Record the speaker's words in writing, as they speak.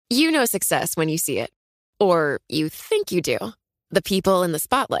You know success when you see it. Or you think you do. The people in the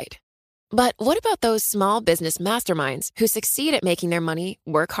spotlight. But what about those small business masterminds who succeed at making their money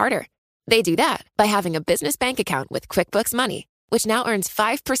work harder? They do that by having a business bank account with QuickBooks Money, which now earns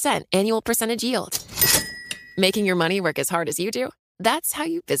 5% annual percentage yield. Making your money work as hard as you do? That's how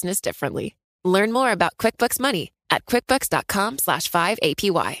you business differently. Learn more about QuickBooks Money at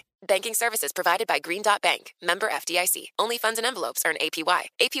quickbooks.com/5APY. Banking services provided by Green Dot Bank. Member FDIC. Only funds and envelopes earn APY.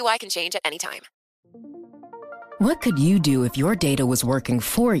 APY can change at any time. What could you do if your data was working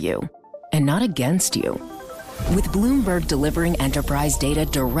for you and not against you? With Bloomberg delivering enterprise data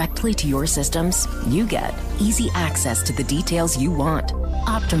directly to your systems, you get easy access to the details you want,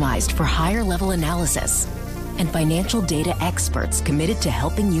 optimized for higher-level analysis, and financial data experts committed to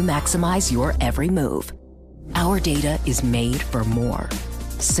helping you maximize your every move. Our data is made for more,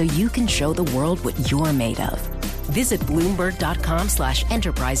 so you can show the world what you're made of. Visit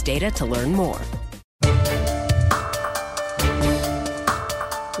Bloomberg.com/enterprise data to learn more.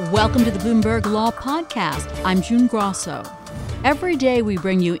 Welcome to the Bloomberg Law Podcast. I'm June Grosso. Every day we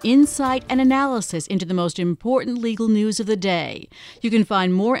bring you insight and analysis into the most important legal news of the day. You can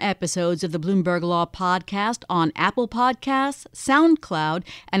find more episodes of the Bloomberg Law Podcast on Apple Podcasts, SoundCloud,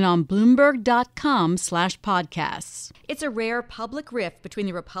 and on Bloomberg.com/podcasts. It's a rare public rift between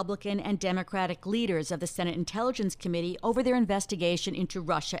the Republican and Democratic leaders of the Senate Intelligence Committee over their investigation into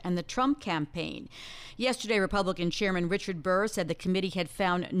Russia and the Trump campaign. Yesterday, Republican Chairman Richard Burr said the committee had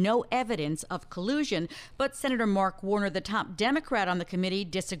found no evidence of collusion, but Senator Mark Warner, the top Democrat on the committee,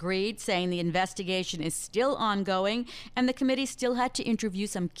 disagreed, saying the investigation is still ongoing and the committee still had to interview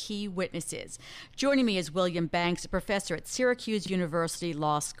some key witnesses. Joining me is William Banks, a professor at Syracuse University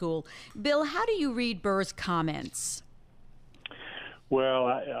Law School. Bill, how do you read Burr's comments? Well,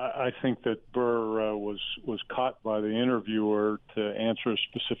 I think that Burr was caught by the interviewer to answer a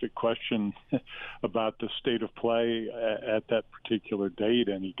specific question about the state of play at that particular date,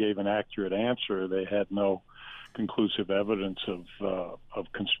 and he gave an accurate answer. They had no conclusive evidence of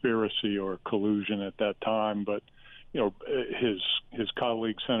conspiracy or collusion at that time, but his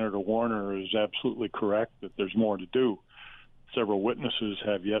colleague Senator Warner is absolutely correct that there's more to do. Several witnesses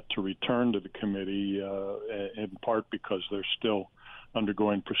have yet to return to the committee, in part because they're still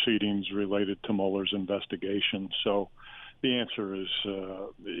undergoing proceedings related to Mueller's investigation. So the answer is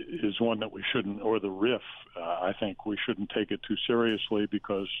one that we shouldn't, or the RIF, I think we shouldn't take it too seriously,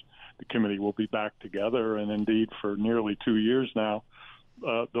 because the committee will be back together. And indeed, for nearly 2 years now,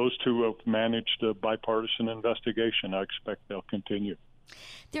 those two have managed a bipartisan investigation. I expect they'll continue.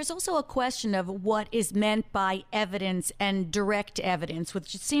 There's also a question of what is meant by evidence and direct evidence,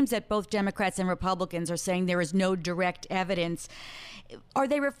 which it seems that both Democrats and Republicans are saying there is no direct evidence. Are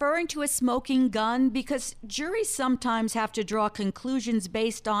they referring to a smoking gun? Because juries sometimes have to draw conclusions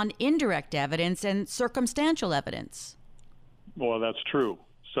based on indirect evidence and circumstantial evidence. Well, that's true.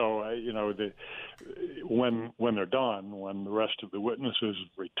 So, when they're done, when the rest of the witnesses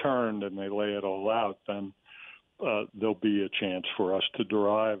have returned and they lay it all out, then there'll be a chance for us to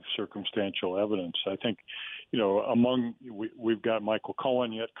derive circumstantial evidence. I think, we've got Michael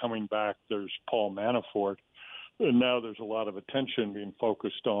Cohen yet coming back. There's Paul Manafort. And now there's a lot of attention being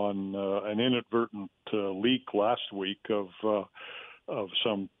focused on an inadvertent leak last week of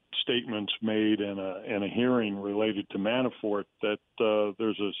some statements made in a hearing related to Manafort, that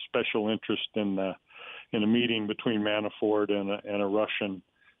there's a special interest in a meeting between Manafort and a Russian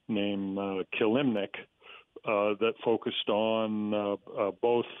named Kilimnik that focused on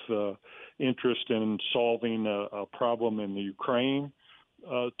both interest in solving a problem in the Ukraine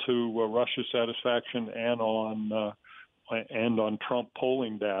to Russia's satisfaction, and on Trump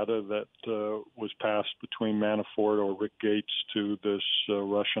polling data that was passed between Manafort or Rick Gates to this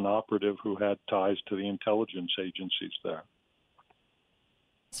Russian operative who had ties to the intelligence agencies there.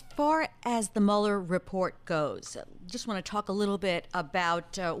 As far as the Mueller report goes, just want to talk a little bit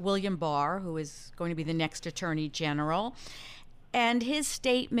about William Barr, who is going to be the next Attorney General, and his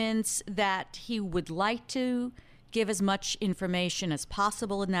statements that he would like to give as much information as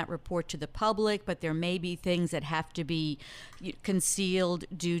possible in that report to the public, but there may be things that have to be concealed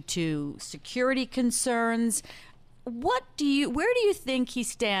due to security concerns. Where do you think he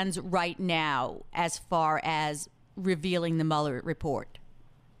stands right now as far as revealing the Mueller report?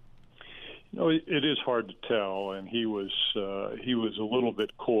 It is hard to tell, and he was a little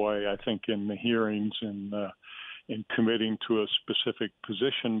bit coy, I think, in the hearings and in committing to a specific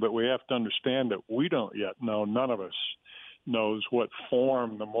position. But we have to understand that we don't yet know. None of us knows what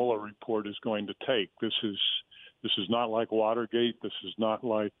form the Mueller report is going to take. This is not like Watergate. This is not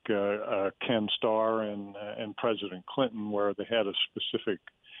like Ken Starr and President Clinton, where they had a specific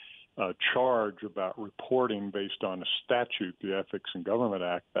charge about reporting based on a statute, the Ethics in Government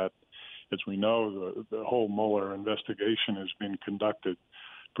Act. That, as we know, the whole Mueller investigation has been conducted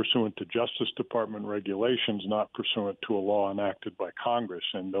pursuant to Justice Department regulations, not pursuant to a law enacted by Congress.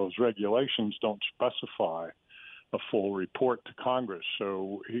 And those regulations don't specify a full report to Congress.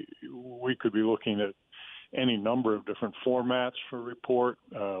 So we could be looking at any number of different formats for report,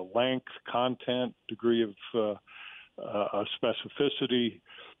 length, content, degree of specificity.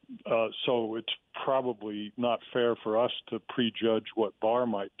 So it's probably not fair for us to prejudge what Barr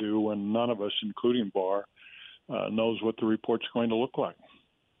might do when none of us, including Barr, knows what the report's going to look like.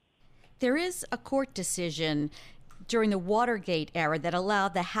 There is a court decision during the Watergate era that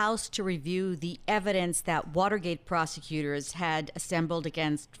allowed the House to review the evidence that Watergate prosecutors had assembled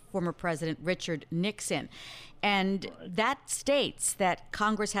against former President Richard Nixon. And that states that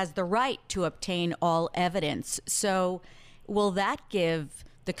Congress has the right to obtain all evidence. So will that give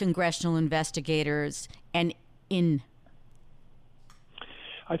the congressional investigators an in?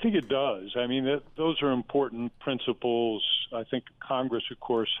 I think it does. I mean, those are important principles. I think Congress, of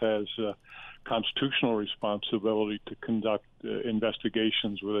course, has a constitutional responsibility to conduct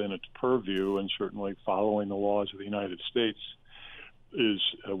investigations within its purview, and certainly following the laws of the United States is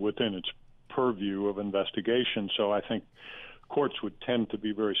within its purview of investigation. So I think courts would tend to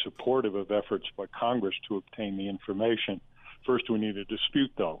be very supportive of efforts by Congress to obtain the information. First, we need a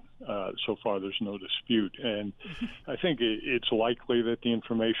dispute, though. So far, there's no dispute. And I think it's likely that the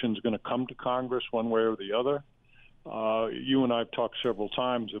information is going to come to Congress one way or the other. You and I have talked several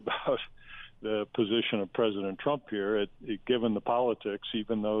times about the position of President Trump here. Given the politics,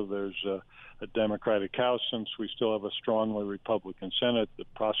 even though there's a Democratic House, since we still have a strongly Republican Senate, the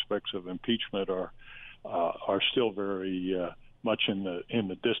prospects of impeachment are still very much in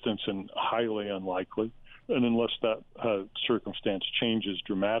the distance and highly unlikely. And unless that circumstance changes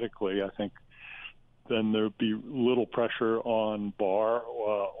dramatically, I think then there'd be little pressure on Barr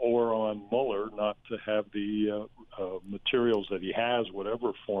or on Mueller not to have the materials that he has,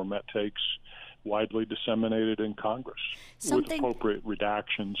 whatever form that takes, widely disseminated in Congress with appropriate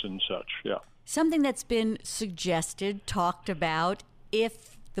redactions and such. Yeah. Something that's been suggested, talked about,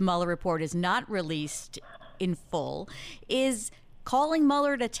 if the Mueller report is not released in full, is calling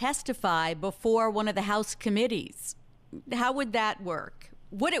Mueller to testify before one of the House committees. How would that work?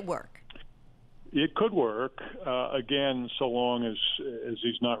 Would it work? It could work, again, so long as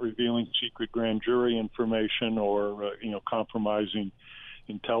he's not revealing secret grand jury information or compromising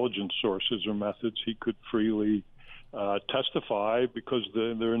intelligence sources or methods. He could freely testify because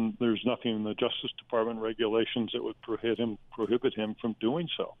there's nothing in the Justice Department regulations that would prohibit him from doing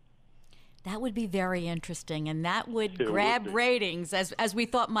so. That would be very interesting, and that would grab ratings, as we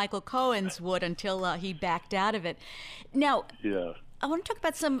thought Michael Cohen's would until he backed out of it. Now, I want to talk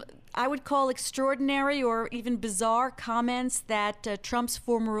about some, I would call extraordinary or even bizarre comments that Trump's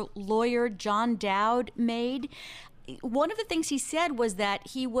former lawyer, John Dowd, made. One of the things he said was that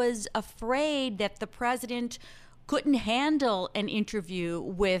he was afraid that the president couldn't handle an interview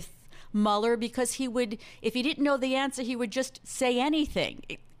with Mueller because he would, if he didn't know the answer, he would just say anything.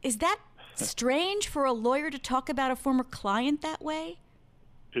 Is that strange for a lawyer to talk about a former client that way?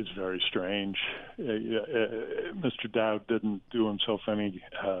 It's very strange. Mr. Dowd didn't do himself any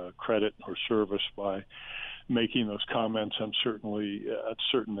credit or service by making those comments. I'm certain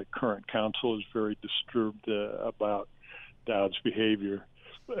that current counsel is very disturbed about Dowd's behavior.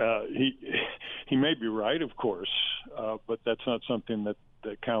 He may be right, of course, but that's not something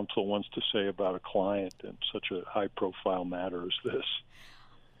that counsel wants to say about a client in such a high-profile matter as this.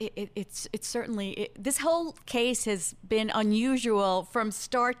 It's certainly, this whole case has been unusual from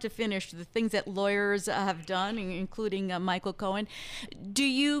start to finish, the things that lawyers have done, including Michael Cohen. Do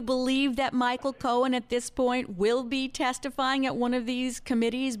you believe that Michael Cohen at this point will be testifying at one of these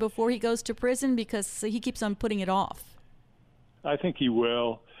committees before he goes to prison? Because he keeps on putting it off. I think he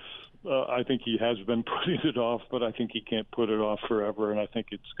will. I think he has been putting it off, but I think he can't put it off forever, and I think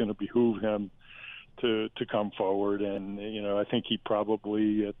it's going to behoove him to come forward. And I think he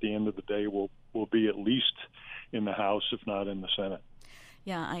probably at the end of the day will be at least in the House, if not in the Senate.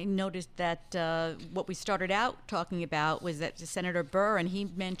 Yeah, I noticed that what we started out talking about was that Senator Burr, and he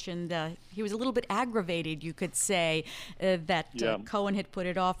mentioned he was a little bit aggravated, you could say, that Cohen had put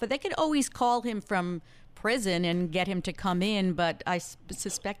it off. But they could always call him from prison and get him to come in, but I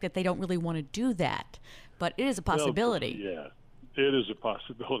suspect that they don't really want to do that. But it is a possibility. Well, yeah. It is a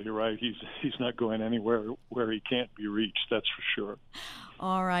possibility, right? He's not going anywhere where he can't be reached, that's for sure.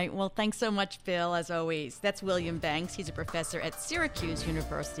 All right. Well, thanks so much, Bill, as always. That's William Banks. He's a professor at Syracuse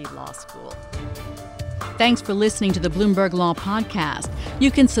University Law School. Thanks for listening to the Bloomberg Law Podcast.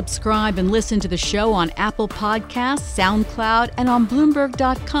 You can subscribe and listen to the show on Apple Podcasts, SoundCloud, and on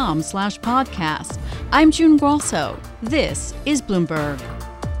Bloomberg.com/podcast. I'm June Grosso. This is Bloomberg.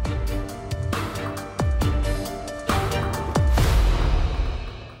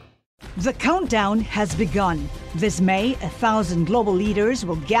 The countdown has begun. This May, 1,000 global leaders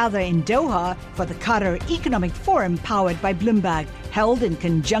will gather in Doha for the Qatar Economic Forum powered by Bloomberg, held in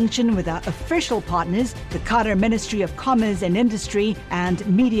conjunction with our official partners, the Qatar Ministry of Commerce and Industry and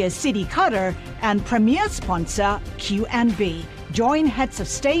Media City Qatar, and premier sponsor QNB. Join heads of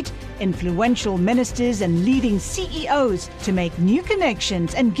state, influential ministers, and leading CEOs to make new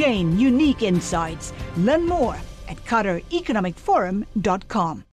connections and gain unique insights. Learn more at QatarEconomicForum.com.